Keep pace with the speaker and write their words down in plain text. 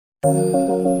Welcome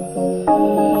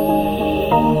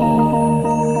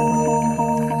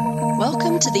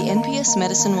to the NPS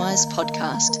Medicine Wise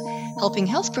podcast, helping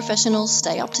health professionals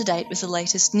stay up to date with the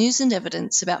latest news and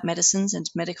evidence about medicines and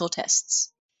medical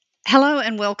tests. Hello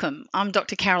and welcome. I'm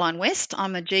Dr. Caroline West.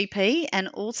 I'm a GP and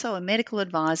also a medical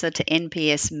advisor to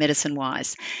NPS Medicine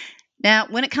Wise. Now,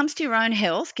 when it comes to your own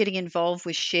health, getting involved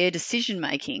with shared decision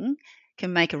making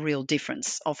can make a real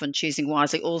difference. Often choosing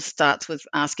wisely all starts with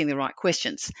asking the right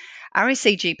questions.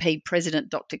 RACGP President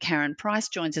Dr. Karen Price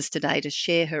joins us today to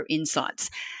share her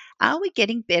insights. Are we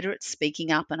getting better at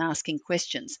speaking up and asking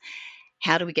questions?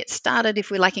 How do we get started if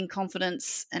we're lacking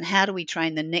confidence? And how do we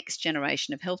train the next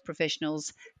generation of health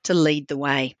professionals to lead the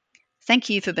way? Thank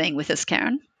you for being with us,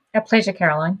 Karen. A pleasure,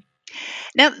 Caroline.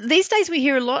 Now, these days we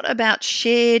hear a lot about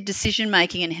shared decision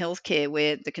making in healthcare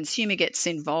where the consumer gets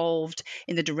involved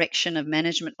in the direction of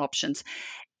management options.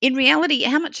 In reality,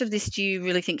 how much of this do you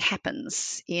really think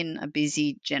happens in a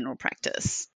busy general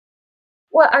practice?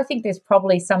 Well, I think there's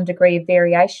probably some degree of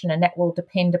variation, and that will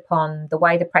depend upon the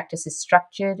way the practice is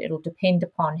structured. It'll depend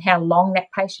upon how long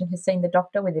that patient has seen the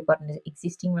doctor, whether they've got an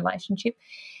existing relationship.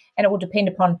 And it will depend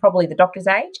upon probably the doctor's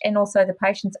age and also the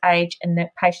patient's age and the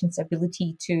patient's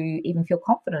ability to even feel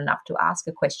confident enough to ask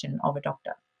a question of a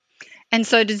doctor. And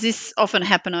so does this often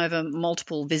happen over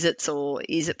multiple visits, or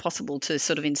is it possible to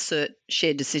sort of insert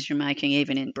shared decision making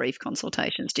even in brief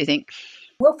consultations, do you think?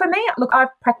 Well, for me, look, I've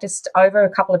practiced over a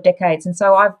couple of decades, and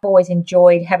so I've always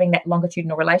enjoyed having that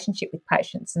longitudinal relationship with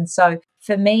patients. And so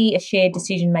for me, a shared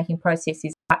decision-making process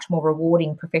is much more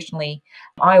rewarding professionally.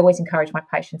 I always encourage my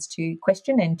patients to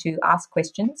question and to ask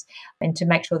questions and to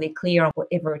make sure they're clear on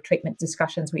whatever treatment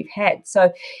discussions we've had.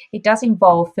 So it does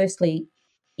involve, firstly,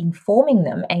 informing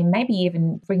them and maybe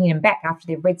even bringing them back after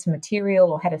they've read some material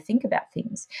or had to think about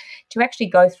things to actually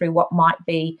go through what might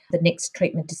be the next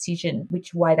treatment decision,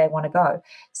 which way they want to go.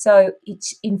 So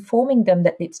it's informing them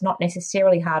that it's not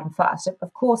necessarily hard and fast.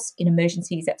 Of course, in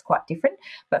emergencies, that's quite different.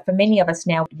 But for many of us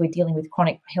now, we're dealing with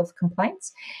chronic health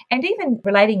complaints. And even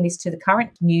relating this to the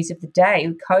current news of the day,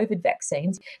 COVID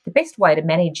vaccines, the best way to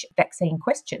manage vaccine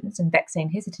questions and vaccine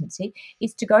hesitancy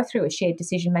is to go through a shared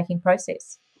decision-making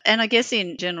process. And I guess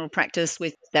in general practice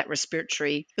with that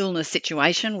respiratory illness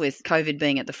situation, with COVID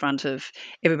being at the front of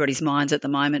everybody's minds at the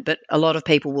moment, but a lot of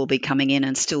people will be coming in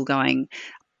and still going,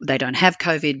 they don't have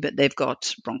COVID, but they've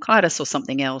got bronchitis or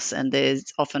something else. And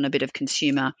there's often a bit of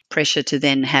consumer pressure to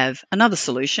then have another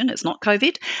solution. It's not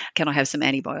COVID. Can I have some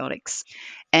antibiotics?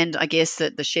 And I guess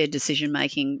that the shared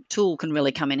decision-making tool can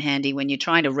really come in handy when you're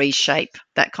trying to reshape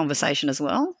that conversation as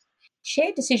well.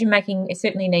 Shared decision-making, it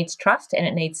certainly needs trust and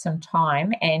it needs some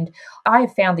time. And I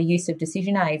have found the use of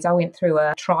decision aids. I went through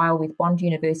a trial with Bond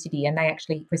University and they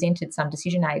actually presented some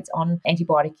decision aids on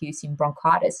antibiotic use in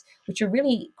bronchitis, which are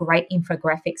really great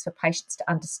infographics for patients to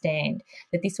understand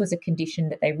that this was a condition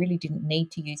that they really didn't need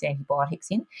to use antibiotics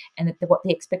in, and that what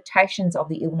the expectations of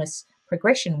the illness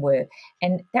progression were.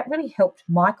 And that really helped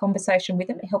my conversation with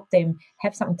them. It helped them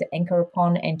have something to anchor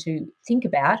upon and to think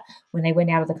about when they went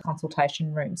out of the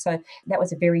consultation room. So that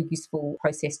was a very useful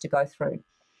process to go through.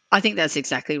 I think that's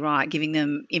exactly right, giving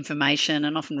them information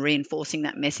and often reinforcing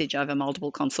that message over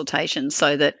multiple consultations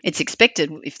so that it's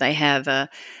expected if they have a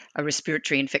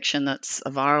respiratory infection that's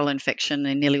a viral infection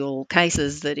in nearly all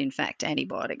cases that in fact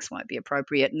antibiotics won't be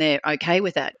appropriate, and they're okay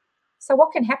with that. So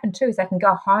what can happen too is they can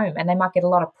go home and they might get a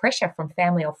lot of pressure from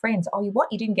family or friends. Oh, what?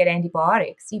 You didn't get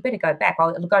antibiotics. You better go back.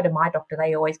 I'll go to my doctor.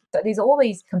 So there's all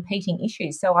these competing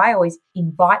issues. So I always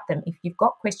invite them, if you've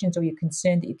got questions or you're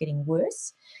concerned that you're getting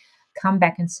worse, come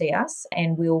back and see us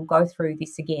and we'll go through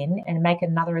this again and make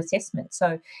another assessment.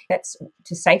 So that's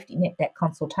to safety net that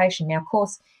consultation. Now, of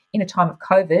course, in a time of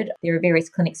COVID, there are various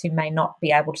clinics who may not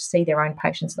be able to see their own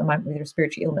patients at the moment with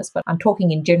respiratory illness, but I'm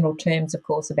talking in general terms, of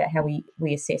course, about how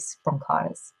we assess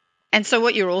bronchitis. And so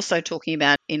what you're also talking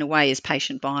about in a way is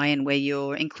patient buy-in, where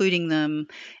you're including them,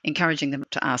 encouraging them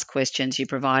to ask questions, you're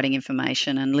providing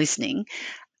information and listening.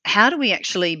 How do we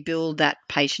actually build that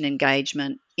patient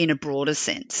engagement in a broader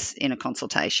sense in a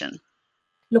consultation?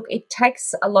 Look, it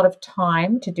takes a lot of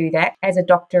time to do that. As a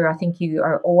doctor, I think you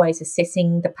are always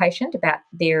assessing the patient about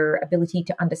their ability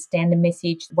to understand the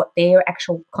message, what their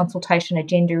actual consultation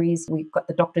agenda is. We've got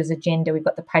the doctor's agenda, we've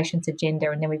got the patient's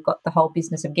agenda, and then we've got the whole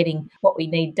business of getting what we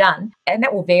need done. And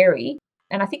that will vary.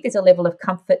 And I think there's a level of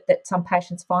comfort that some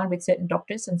patients find with certain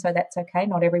doctors, and so that's okay.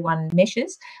 Not everyone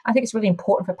meshes. I think it's really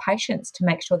important for patients to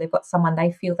make sure they've got someone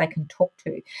they feel they can talk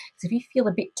to. Because if you feel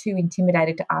a bit too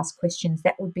intimidated to ask questions,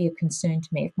 that would be a concern to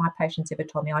me. If my patients ever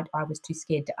told me I was too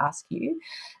scared to ask you,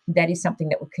 that is something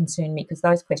that would concern me, because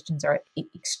those questions are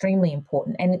extremely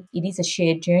important. And it is a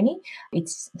shared journey.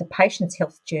 It's the patient's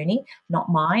health journey, not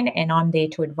mine. And I'm there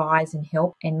to advise and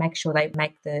help and make sure they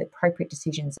make the appropriate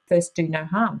decisions. First, do no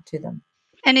harm to them.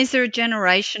 And is there a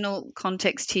generational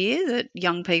context here that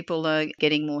young people are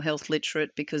getting more health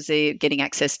literate because they're getting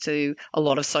access to a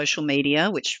lot of social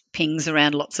media, which pings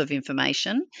around lots of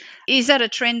information? Is that a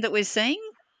trend that we're seeing?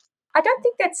 I don't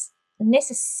think that's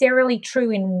necessarily true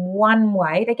in one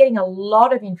way. They're getting a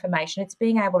lot of information. It's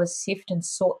being able to sift and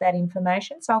sort that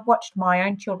information. So I've watched my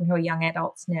own children who are young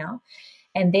adults now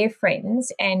and their friends,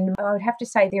 and I would have to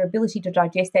say their ability to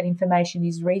digest that information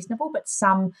is reasonable, but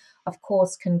some, of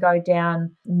course, can go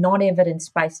down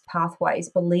non-evidence-based pathways,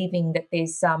 believing that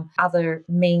there's other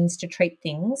means to treat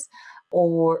things,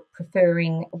 or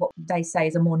preferring what they say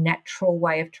is a more natural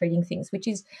way of treating things, which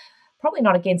is probably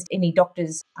not against any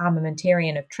doctor's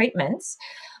armamentarium of treatments,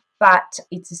 but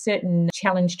it's a certain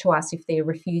challenge to us if they're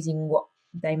refusing what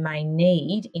they may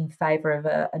need in favour of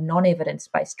a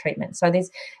non-evidence-based treatment. So there's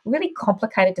really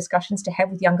complicated discussions to have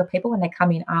with younger people when they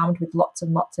come in armed with lots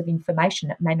and lots of information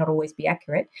that may not always be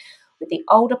accurate. With the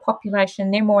older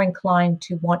population, they're more inclined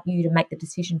to want you to make the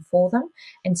decision for them.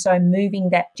 And so moving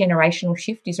that generational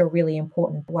shift is a really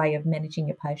important way of managing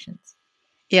your patients.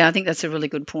 Yeah, I think that's a really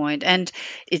good point. And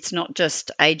it's not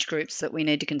just age groups that we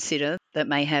need to consider that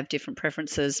may have different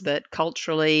preferences, but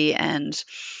culturally and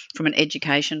from an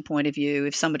education point of view,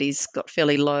 if somebody's got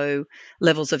fairly low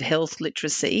levels of health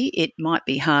literacy, it might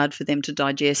be hard for them to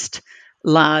digest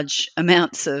large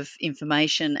amounts of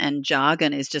information, and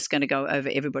jargon is just going to go over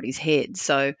everybody's head.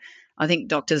 So I think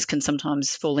doctors can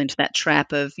sometimes fall into that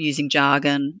trap of using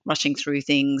jargon, rushing through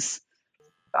things.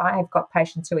 I've got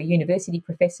patients who are university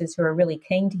professors who are really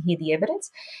keen to hear the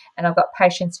evidence, and I've got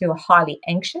patients who are highly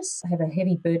anxious, have a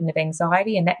heavy burden of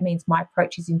anxiety, and that means my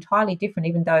approach is entirely different,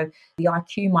 even though the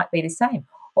IQ might be the same.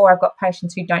 Or I've got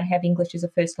patients who don't have English as a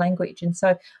first language, and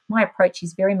so my approach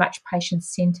is very much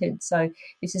patient-centred. So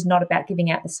this is not about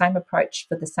giving out the same approach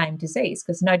for the same disease,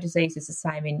 because no disease is the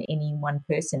same in any one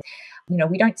person.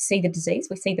 We don't see the disease,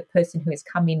 we see the person who has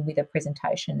come in with a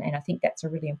presentation, and I think that's a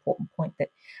really important point that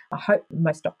I hope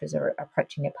most doctors are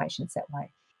approaching their patients that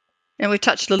way. And we've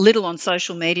touched a little on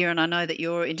social media, and I know that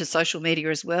you're into social media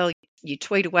as well. You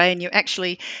tweet away, and you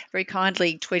actually very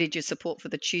kindly tweeted your support for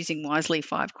the Choosing Wisely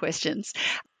 5 questions.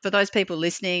 For those people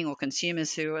listening or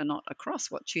consumers who are not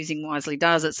across what Choosing Wisely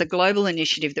does, it's a global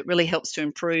initiative that really helps to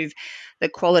improve the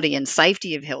quality and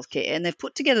safety of healthcare. And they've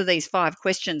put together these 5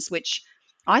 questions, which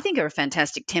I think are a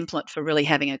fantastic template for really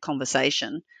having a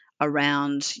conversation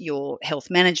around your health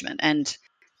management. And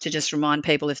to just remind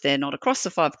people, if they're not across the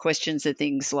 5 questions, are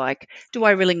things like, do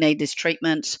I really need this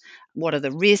treatment? What are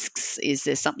the risks? Is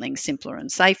there something simpler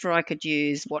and safer I could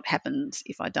use? What happens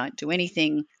if I don't do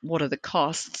anything? What are the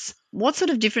costs? What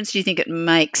sort of difference do you think it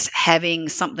makes having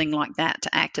something like that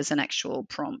to act as an actual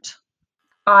prompt?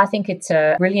 I think it's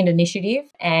a brilliant initiative,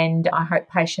 and I hope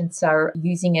patients are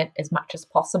using it as much as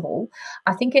possible.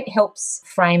 I think it helps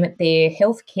frame their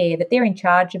healthcare, that they're in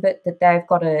charge of it, that they've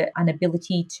got an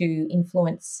ability to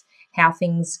influence how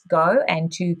things go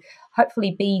and to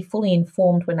hopefully be fully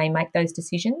informed when they make those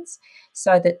decisions,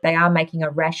 so that they are making a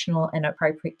rational and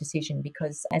appropriate decision.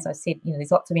 Because, as I said,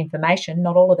 there's lots of information,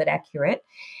 not all of it accurate.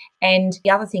 And the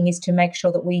other thing is to make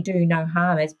sure that we do no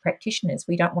harm as practitioners.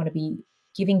 We don't want to be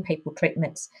giving people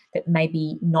treatments that may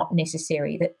be not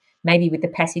necessary, that maybe with the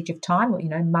passage of time,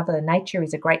 Mother Nature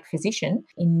is a great physician.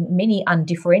 In many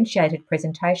undifferentiated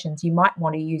presentations, you might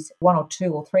want to use 1 or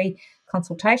 2 or 3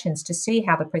 consultations to see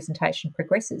how the presentation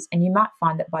progresses. And you might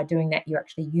find that by doing that, you're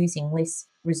actually using less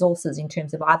resources in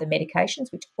terms of either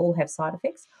medications, which all have side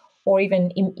effects, or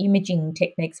even imaging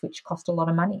techniques, which cost a lot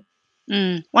of money.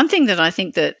 One thing that I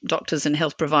think that doctors and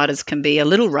health providers can be a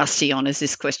little rusty on is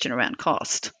this question around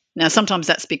cost. Now, sometimes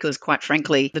that's because, quite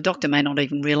frankly, the doctor may not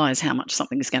even realise how much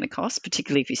something is going to cost,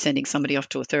 particularly if you're sending somebody off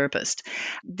to a therapist.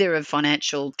 There are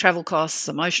financial travel costs,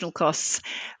 emotional costs.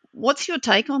 What's your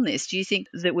take on this? Do you think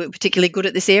that we're particularly good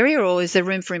at this area, or is there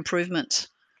room for improvement?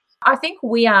 I think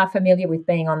we are familiar with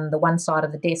being on the one side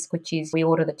of the desk, which is we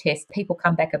order the test, people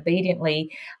come back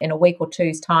obediently in a week or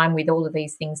two's time with all of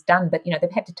these things done. But,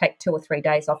 they've had to take 2 or 3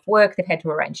 days off work. They've had to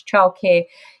arrange childcare.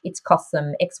 It's cost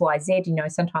them X, Y, Z.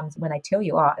 Sometimes when they tell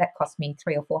you, oh, that cost me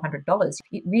 $300 or $400,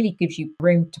 it really gives you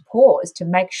room to pause to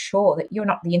make sure that you're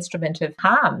not the instrument of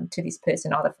harm to this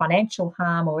person, either financial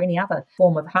harm or any other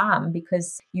form of harm,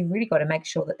 because you've really got to make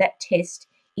sure that that test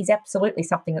is absolutely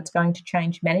something that's going to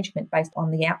change management based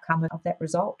on the outcome of that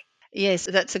result. Yes,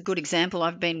 that's a good example.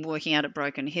 I've been working out at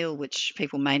Broken Hill, which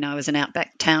people may know as an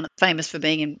outback town, famous for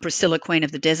being in Priscilla, Queen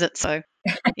of the Desert. So,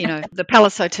 the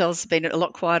Palace Hotel's been a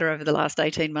lot quieter over the last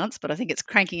 18 months, but I think it's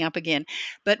cranking up again.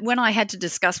 But when I had to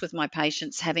discuss with my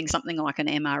patients having something like an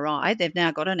MRI, they've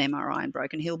now got an MRI in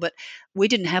Broken Hill, but we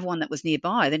didn't have one that was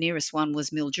nearby. The nearest one was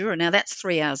Mildura. Now, that's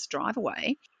 3 hours drive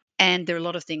away. And there are a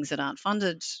lot of things that aren't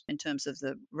funded in terms of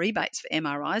the rebates for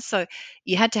MRIs. So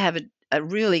you had to have a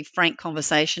really frank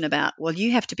conversation about, well,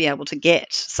 you have to be able to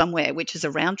get somewhere, which is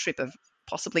a round trip of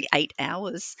possibly 8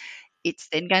 hours. It's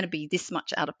then going to be this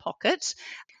much out of pocket.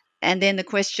 And then the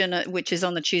question, which is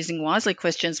on the Choosing Wisely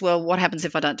questions, well, what happens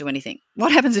if I don't do anything?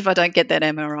 What happens if I don't get that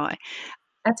MRI?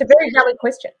 That's a very valid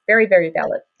question. Very, very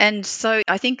valid. And so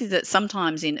I think that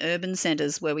sometimes in urban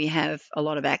centres where we have a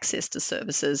lot of access to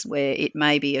services where it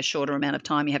may be a shorter amount of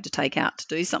time you have to take out to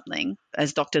do something,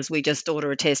 as doctors, we just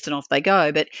order a test and off they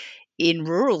go. But in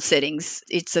rural settings,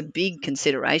 it's a big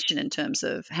consideration in terms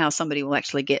of how somebody will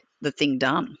actually get the thing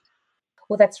done.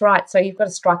 Well, that's right. So you've got to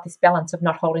strike this balance of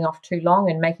not holding off too long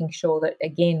and making sure that,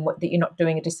 again, that you're not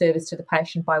doing a disservice to the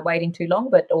patient by waiting too long,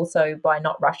 but also by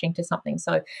not rushing to something.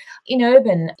 So in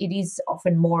urban, it is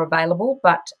often more available,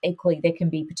 but equally there can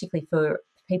be, particularly for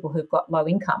people who've got low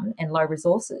income and low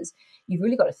resources, you've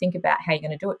really got to think about how you're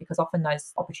going to do it, because often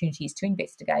those opportunities to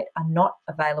investigate are not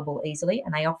available easily,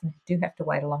 and they often do have to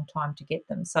wait a long time to get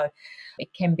them. So it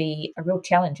can be a real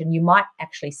challenge. And you might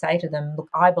actually say to them, look,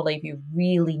 I believe you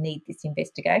really need this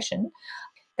investigation.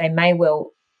 They may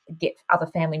well get other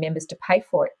family members to pay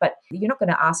for it, but you're not going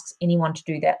to ask anyone to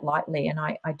do that lightly. And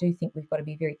I do think we've got to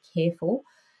be very careful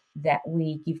that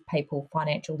we give people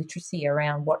financial literacy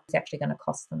around what's actually going to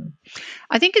cost them.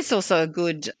 I think it's also a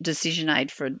good decision aid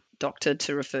for a doctor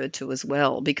to refer to as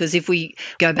well, because if we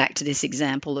go back to this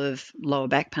example of lower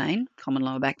back pain, common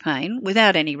lower back pain,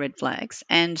 without any red flags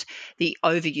and the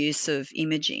overuse of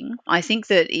imaging, I think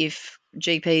that if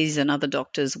GPs and other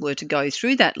doctors were to go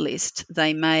through that list,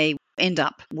 they may end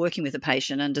up working with a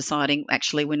patient and deciding,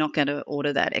 actually, we're not going to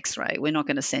order that x-ray. We're not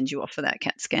going to send you off for that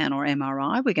CAT scan or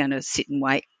MRI. We're going to sit and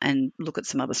wait and look at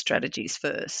some other strategies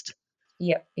first.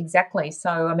 Yeah, exactly. So,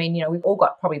 I mean, we've all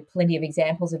got probably plenty of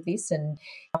examples of this. And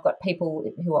I've got people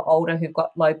who are older who've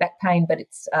got low back pain, but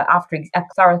it's after a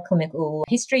thorough clinical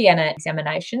history and an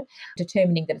examination,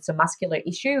 determining that it's a muscular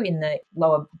issue in the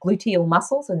lower gluteal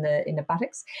muscles in the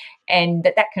buttocks, and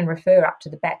that can refer up to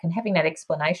the back, and having that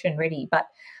explanation ready. But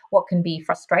what can be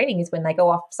frustrating is when they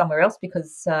go off somewhere else,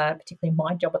 because particularly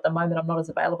my job at the moment, I'm not as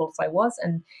available as I was,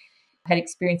 and had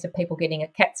experience of people getting a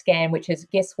CAT scan, which is,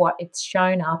 guess what, it's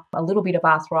shown up a little bit of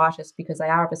arthritis because they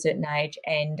are of a certain age,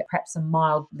 and perhaps some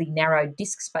mildly narrow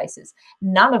disc spaces,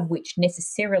 none of which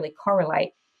necessarily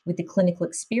correlate with the clinical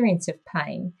experience of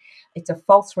pain. It's a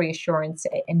false reassurance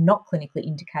and not clinically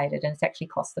indicated, and it's actually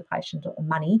cost the patient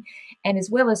money, and as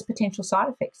well as potential side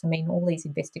effects. I mean, all these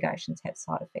investigations have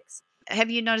side effects. Have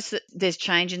you noticed that there's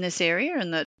change in this area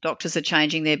and that doctors are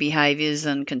changing their behaviours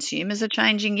and consumers are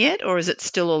changing yet? Or is it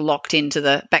still all locked into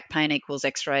the back pain equals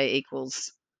x-ray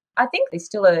equals? I think there's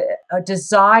still a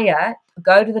desire to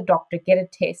go to the doctor, get a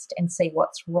test and see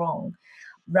what's wrong,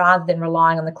 rather than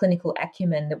relying on the clinical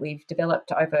acumen that we've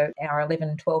developed over our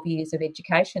 11, 12 years of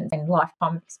education and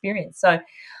lifetime of experience. So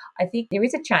I think there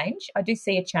is a change. I do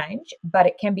see a change, but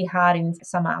it can be hard in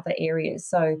some other areas.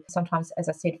 So sometimes, as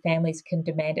I said, families can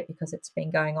demand it because it's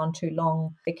been going on too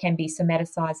long. There can be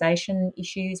somaticization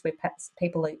issues where perhaps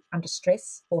people are under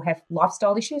stress or have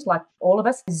lifestyle issues like all of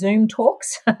us. Zoom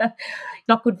talks,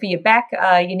 not good for your back.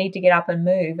 You need to get up and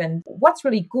move. And what's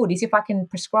really good is if I can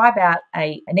prescribe out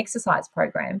an exercise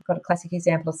program. I've got a classic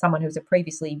example of someone who was a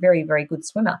previously very, very good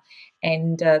swimmer,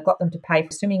 and got them to pay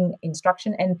for swimming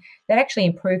instruction, and that actually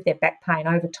improved their back pain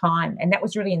over time. And that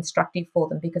was really instructive for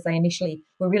them because they initially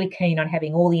were really keen on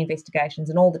having all the investigations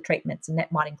and all the treatments, and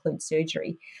that might include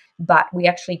surgery. But we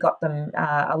actually got them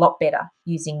a lot better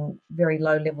using very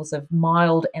low levels of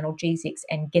mild analgesics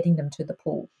and getting them to the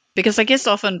pool. Because I guess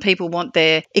often people want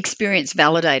their experience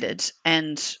validated,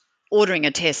 and ordering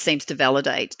a test seems to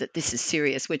validate that this is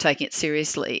serious, we're taking it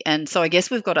seriously. And so I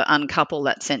guess we've got to uncouple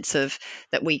that sense of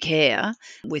that we care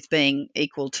with being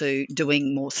equal to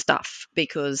doing more stuff,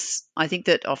 because I think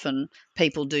that often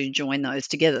people do join those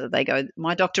together. They go,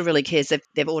 my doctor really cares.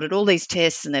 They've ordered all these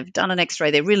tests and they've done an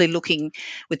x-ray. They're really looking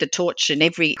with the torch in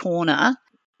every corner.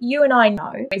 You and I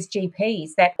know as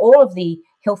GPs that all of the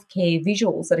healthcare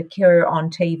visuals that occur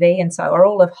on TV and so are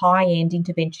all of high-end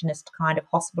interventionist kind of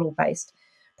hospital-based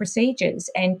procedures,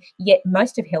 and yet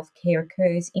most of healthcare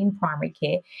occurs in primary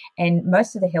care, and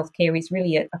most of the healthcare is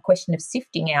really a question of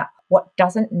sifting out what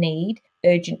doesn't need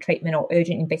urgent treatment or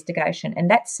urgent investigation,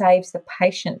 and that saves the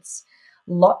patients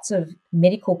lots of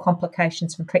medical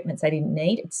complications from treatments they didn't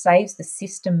need. It saves the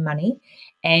system money,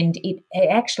 and it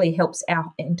actually helps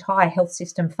our entire health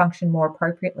system function more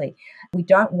appropriately. We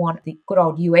don't want the good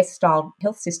old US style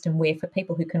health system where for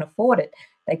people who can afford it,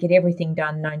 they get everything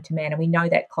done known to man, and we know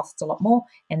that costs a lot more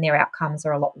and their outcomes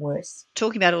are a lot worse.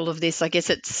 Talking about all of this, I guess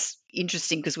it's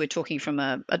interesting because we're talking from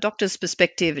a doctor's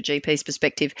perspective, a GP's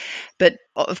perspective, but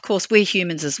of course we're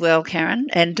humans as well, Karen,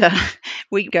 and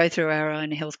we go through our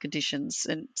own health conditions,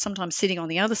 and sometimes sitting on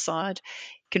the other side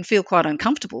can feel quite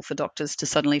uncomfortable for doctors to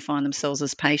suddenly find themselves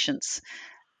as patients.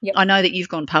 Yep. I know that you've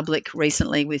gone public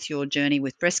recently with your journey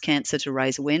with breast cancer to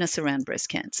raise awareness around breast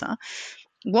cancer.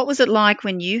 What was it like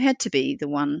when you had to be the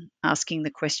one asking the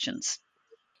questions?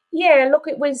 Yeah, look,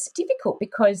 it was difficult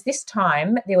because this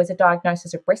time there was a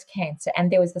diagnosis of breast cancer and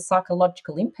there was the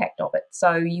psychological impact of it.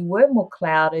 So you were more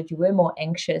clouded, you were more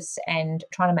anxious and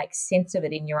trying to make sense of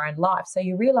it in your own life. So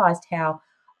you realised how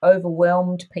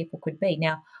overwhelmed people could be.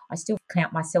 Now, I still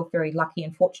count myself very lucky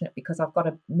and fortunate because I've got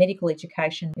a medical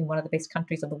education in one of the best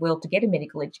countries of the world to get a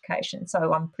medical education.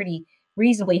 So I'm pretty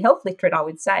reasonably health literate, I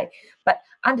would say. But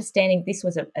understanding this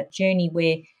was a journey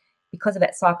where, because of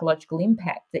that psychological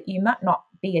impact, that you might not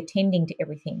be attending to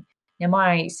everything. Now,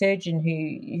 my surgeon,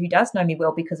 who does know me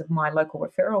well because of my local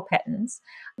referral patterns,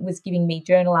 was giving me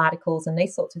journal articles and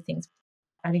these sorts of things.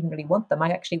 I didn't really want them. I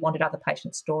actually wanted other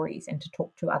patients' stories and to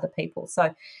talk to other people.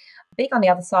 So being on the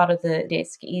other side of the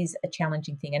desk is a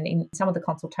challenging thing. And in some of the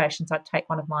consultations, I'd take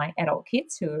one of my adult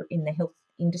kids who are in the health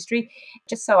industry,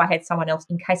 just so I had someone else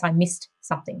in case I missed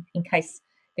something, in case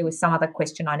there was some other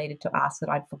question I needed to ask that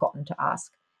I'd forgotten to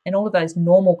ask. And all of those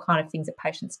normal kind of things that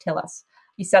patients tell us,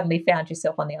 you suddenly found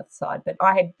yourself on the other side. But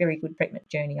I had a very good treatment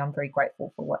journey. I'm very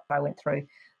grateful for what I went through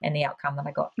and the outcome that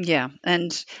I got. Yeah.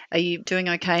 And are you doing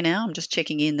okay now? I'm just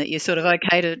checking in that you're sort of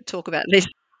okay to talk about this.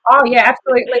 Oh, yeah,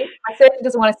 absolutely. My surgeon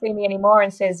doesn't want to see me anymore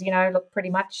and says, look, pretty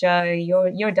much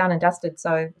you're done and dusted.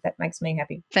 So that makes me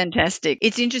happy. Fantastic.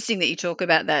 It's interesting that you talk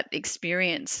about that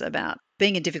experience about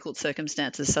being in difficult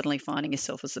circumstances, suddenly finding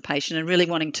yourself as a patient and really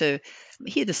wanting to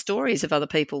hear the stories of other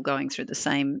people going through the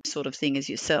same sort of thing as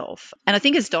yourself. And I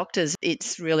think as doctors,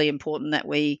 it's really important that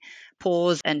we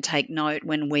pause and take note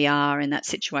when we are in that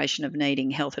situation of needing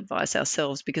health advice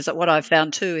ourselves, because what I've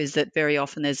found too is that very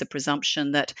often there's a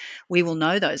presumption that we will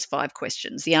know those 5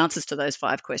 questions, the answers to those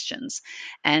 5 questions.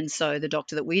 And so the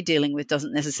doctor that we're dealing with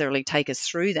doesn't necessarily take us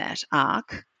through that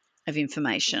arc of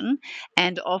information,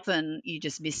 and often you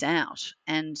just miss out.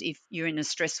 And if you're in a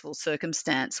stressful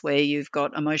circumstance where you've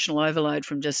got emotional overload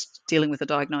from just dealing with a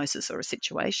diagnosis or a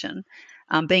situation,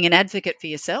 being an advocate for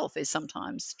yourself is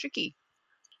sometimes tricky.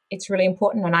 It's really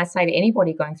important, and I say to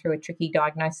anybody going through a tricky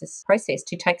diagnosis process,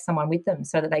 to take someone with them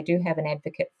so that they do have an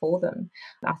advocate for them.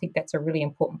 I think that's a really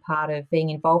important part of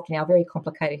being involved in our very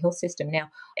complicated health system. Now,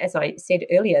 as I said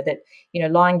earlier, that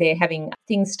lying there having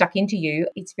things stuck into you,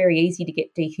 it's very easy to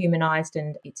get dehumanized,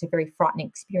 and it's a very frightening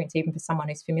experience even for someone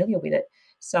who's familiar with it.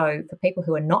 So for people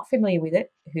who are not familiar with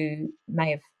it, who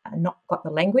may have not got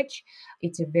the language,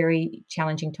 it's a very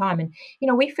challenging time. And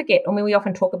we forget, we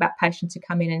often talk about patients who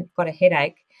come in and got a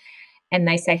headache and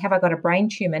they say, have I got a brain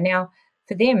tumour? Now,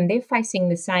 for them, they're facing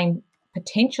the same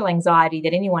potential anxiety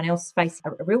that anyone else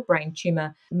facing a real brain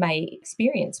tumour may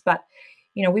experience. But,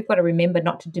 we've got to remember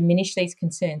not to diminish these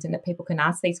concerns, and that people can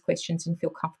ask these questions and feel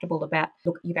comfortable about,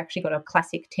 look, you've actually got a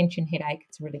classic tension headache.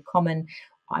 It's really common.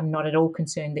 I'm not at all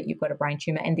concerned that you've got a brain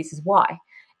tumour, and this is why.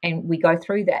 And we go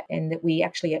through that, and that we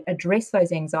actually address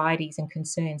those anxieties and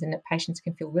concerns, and that patients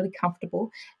can feel really comfortable,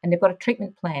 and they've got a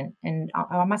treatment plan. And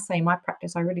I must say, in my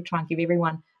practice, I really try and give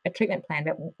everyone a treatment plan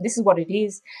about, this is what it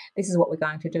is, this is what we're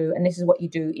going to do, and this is what you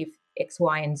do if X,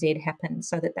 Y, and Z happen,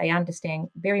 so that they understand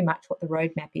very much what the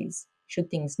roadmap is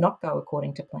should things not go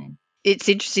according to plan. It's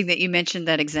interesting that you mentioned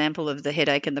that example of the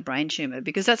headache and the brain tumour,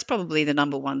 because that's probably the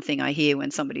number one thing I hear when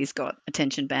somebody's got a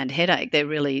tension band headache. They're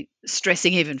really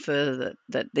stressing even further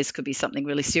that this could be something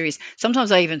really serious.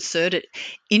 Sometimes I even insert it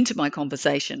into my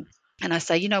conversation and I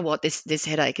say, you know what, this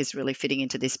headache is really fitting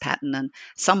into this pattern. And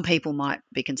some people might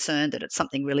be concerned that it's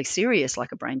something really serious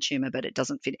like a brain tumor, but it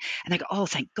doesn't fit. And they go, oh,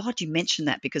 thank God you mentioned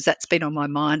that, because that's been on my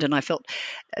mind and I felt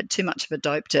too much of a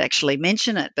dope to actually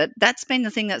mention it. But that's been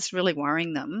the thing that's really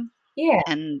worrying them. Yeah.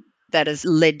 And that has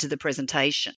led to the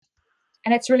presentation.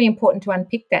 And it's really important to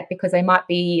unpick that, because they might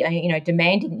be,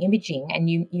 demanding imaging, and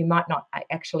you might not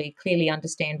actually clearly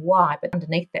understand why. But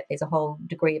underneath that, there's a whole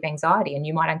degree of anxiety, and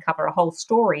you might uncover a whole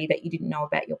story that you didn't know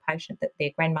about your patient, that their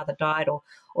grandmother died or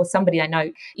somebody they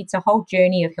know. It's a whole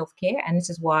journey of healthcare, and this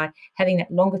is why having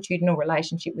that longitudinal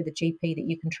relationship with a GP that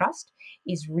you can trust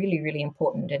is really, really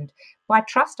important. And by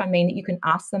trust, I mean that you can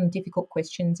ask them difficult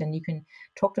questions, and you can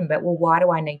talk to them about, well, why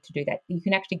do I need to do that? You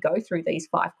can actually go through these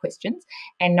 5 questions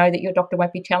and know that your doctor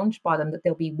won't be challenged by them, that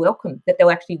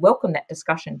they'll actually welcome that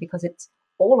discussion, because it's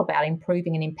all about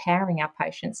improving and empowering our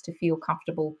patients to feel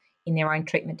comfortable in their own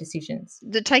treatment decisions.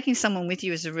 The taking someone with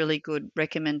you is a really good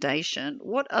recommendation.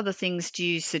 What other things do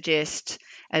you suggest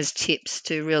as tips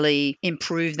to really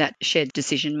improve that shared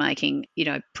decision making,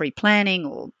 pre-planning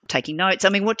or taking notes? I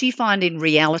mean, what do you find in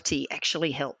reality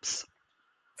actually helps?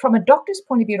 From a doctor's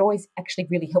point of view, it always actually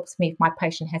really helps me if my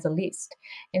patient has a list.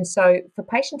 And so for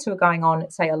patients who are going on,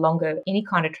 say, a longer, any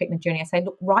kind of treatment journey, I say,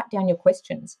 look, write down your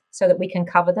questions so that we can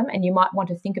cover them. And you might want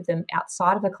to think of them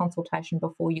outside of a consultation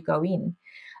before you go in.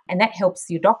 And that helps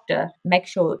your doctor make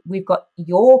sure we've got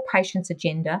your patient's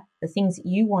agenda, the things that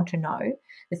you want to know,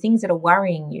 the things that are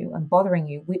worrying you and bothering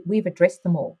you, we've addressed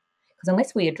them all. Because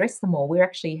unless we address them all, we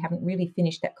actually haven't really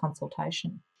finished that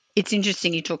consultation. It's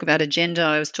interesting you talk about agenda.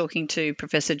 I was talking to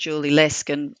Professor Julie Lesk,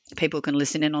 and people can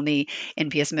listen in on the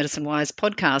NPS Medicine Wise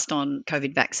podcast on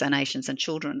COVID vaccinations and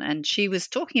children. And she was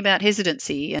talking about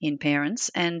hesitancy in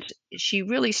parents, and she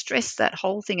really stressed that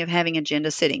whole thing of having agenda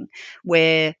setting,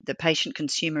 where the patient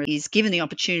consumer is given the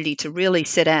opportunity to really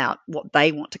set out what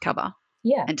they want to cover.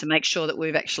 Yeah. And to make sure that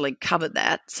we've actually covered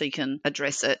that so you can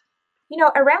address it.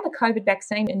 Around the COVID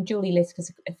vaccine, and Julie Lesk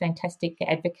is a fantastic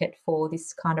advocate for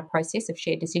this kind of process of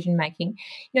shared decision making,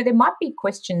 there might be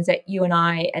questions that you and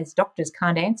I as doctors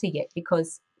can't answer yet,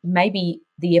 because maybe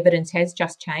the evidence has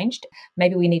just changed.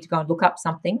 Maybe we need to go and look up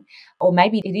something, or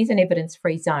maybe it is an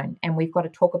evidence-free zone and we've got to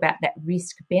talk about that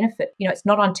risk benefit. It's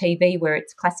not on TV where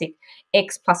it's classic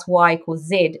X plus Y equals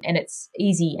Z and it's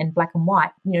easy and black and white.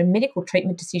 Medical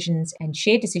treatment decisions and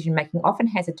shared decision making often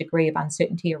has a degree of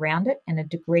uncertainty around it and a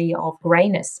degree of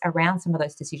greyness around some of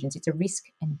those decisions. It's a risk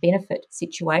and benefit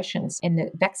situations. And the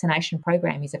vaccination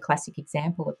program is a classic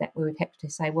example of that, where we've had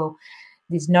to say, well,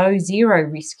 there's no zero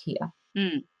risk here.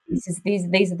 Mm.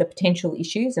 These are the potential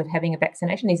issues of having a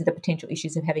vaccination. These are the potential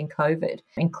issues of having COVID.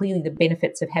 And clearly the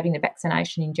benefits of having the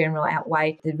vaccination in general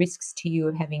outweigh the risks to you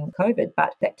of having COVID.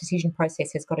 But that decision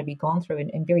process has got to be gone through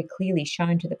and very clearly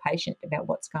shown to the patient about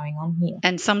what's going on here.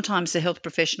 And sometimes the health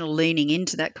professional leaning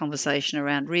into that conversation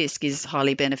around risk is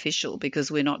highly beneficial,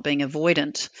 because we're not being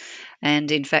avoidant.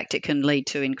 And in fact, it can lead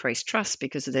to increased trust,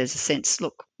 because there's a sense,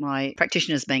 look, my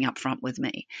practitioner's being upfront with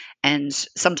me. And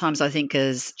sometimes I think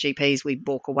as GPs, we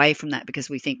balk away from that because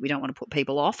we think we don't want to put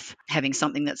people off having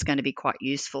something that's going to be quite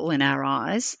useful in our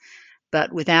eyes.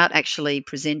 But without actually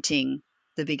presenting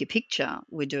the bigger picture,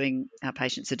 we're doing our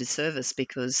patients a disservice,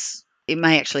 because it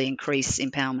may actually increase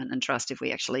empowerment and trust if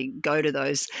we actually go to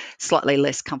those slightly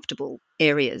less comfortable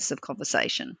areas of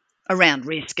conversation around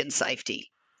risk and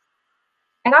safety.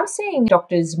 And I'm seeing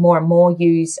doctors more and more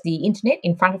use the internet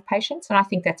in front of patients. And I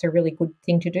think that's a really good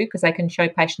thing to do, because they can show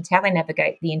patients how they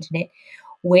navigate the internet,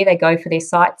 where they go for their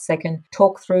sites. They can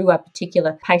talk through a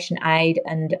particular patient aid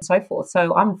and so forth.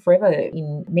 So I'm forever,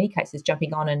 in many cases,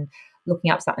 jumping on and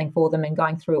looking up something for them and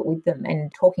going through it with them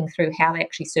and talking through how they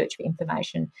actually search for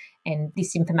information, and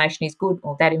this information is good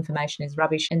or that information is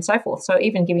rubbish and so forth. So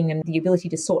even giving them the ability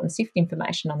to sort and sift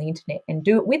information on the internet and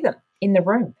do it with them in the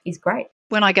room is great.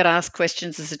 When I get asked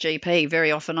questions as a GP,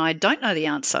 very often I don't know the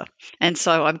answer. And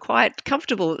so I'm quite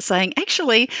comfortable saying,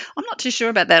 actually, I'm not too sure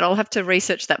about that. I'll have to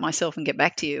research that myself and get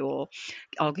back to you, or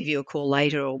I'll give you a call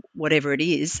later, or whatever it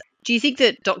is. Do you think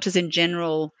that doctors in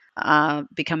general are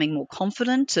becoming more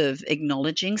confident of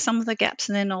acknowledging some of the gaps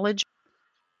in their knowledge?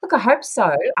 Look, I hope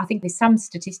so. I think there's some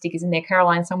statistic, isn't there,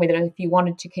 Caroline, somewhere that if you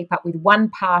wanted to keep up with one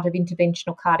part of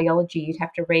interventional cardiology, you'd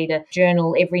have to read a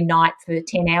journal every night for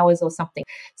 10 hours or something.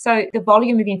 So the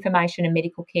volume of information in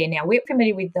medical care now, we're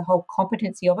familiar with the whole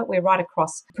competency of it. We're right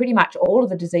across pretty much all of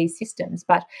the disease systems,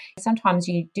 but sometimes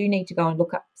you do need to go and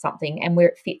look up something and where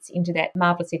it fits into that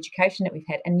marvellous education that we've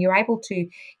had. And you're able to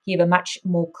give a much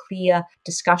more clear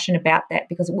discussion about that,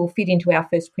 because it will fit into our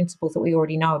first principles that we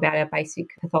already know about our basic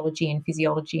pathology and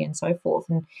physiology strategy and so forth,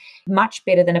 and much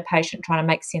better than a patient trying to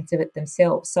make sense of it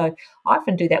themselves. So I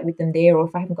often do that with them there, or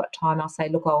if I haven't got time, I'll say,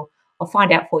 look, I'll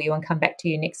find out for you and come back to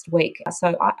you next week.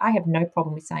 So I have no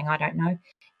problem with saying I don't know.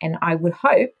 And I would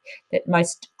hope that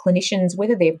most clinicians,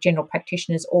 whether they're general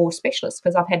practitioners or specialists,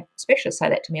 because I've had specialists say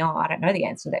that to me, I don't know the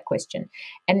answer to that question.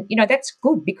 And, that's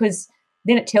good, because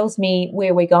then it tells me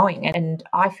where we're going. And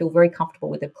I feel very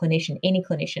comfortable with a clinician, any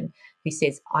clinician who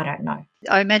says, I don't know.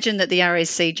 I imagine that the RAC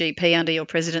GP under your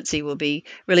presidency will be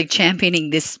really championing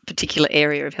this particular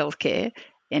area of healthcare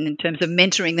and in terms of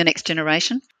mentoring the next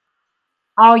generation.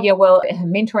 Oh, yeah, well,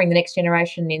 mentoring the next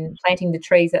generation in planting the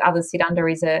trees that others sit under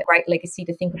is a great legacy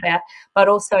to think about, but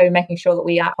also making sure that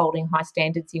we are holding high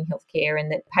standards in healthcare and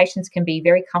that patients can be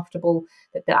very comfortable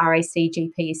that the RAC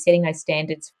GP is setting those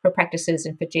standards for practices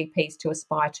and for GPs to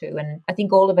aspire to. And I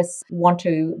think all of us want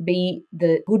to be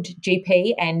the good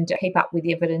GP and keep up with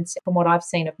the evidence. From what I've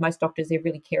seen of most doctors, they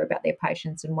really care about their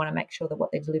patients and want to make sure that what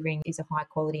they're delivering is a high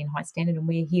quality and high standard, and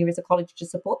we're here as a college to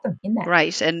support them in that.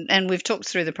 Great. And we've talked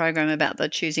through the program about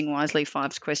the Choosing Wisely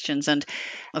 5 questions, and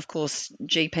of course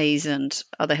GPs and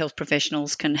other health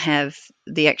professionals can have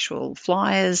the actual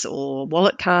flyers or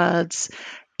wallet cards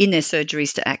in their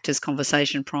surgeries to act as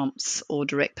conversation prompts or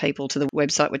direct people to the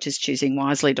website, which is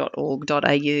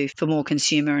choosingwisely.org.au, for more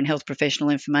consumer and health professional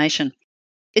information.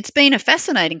 It's been a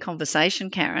fascinating conversation,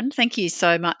 Karen. Thank you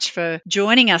so much for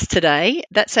joining us today.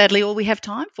 That's sadly all we have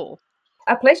time for.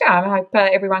 A pleasure. I hope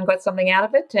everyone got something out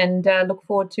of it, and look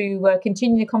forward to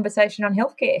continuing the conversation on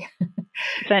healthcare.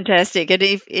 Fantastic. And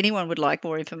if anyone would like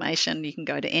more information, you can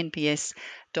go to nps.org.au.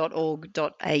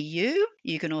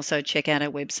 You can also check out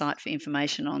our website for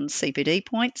information on CPD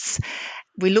points.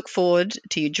 We look forward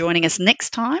to you joining us next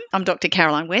time. I'm Dr.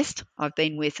 Caroline West. I've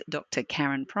been with Dr.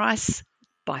 Karen Price.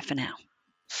 Bye for now.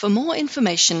 For more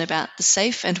information about the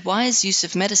safe and wise use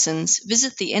of medicines,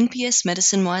 visit the NPS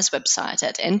Medicine Wise website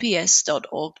at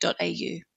nps.org.au.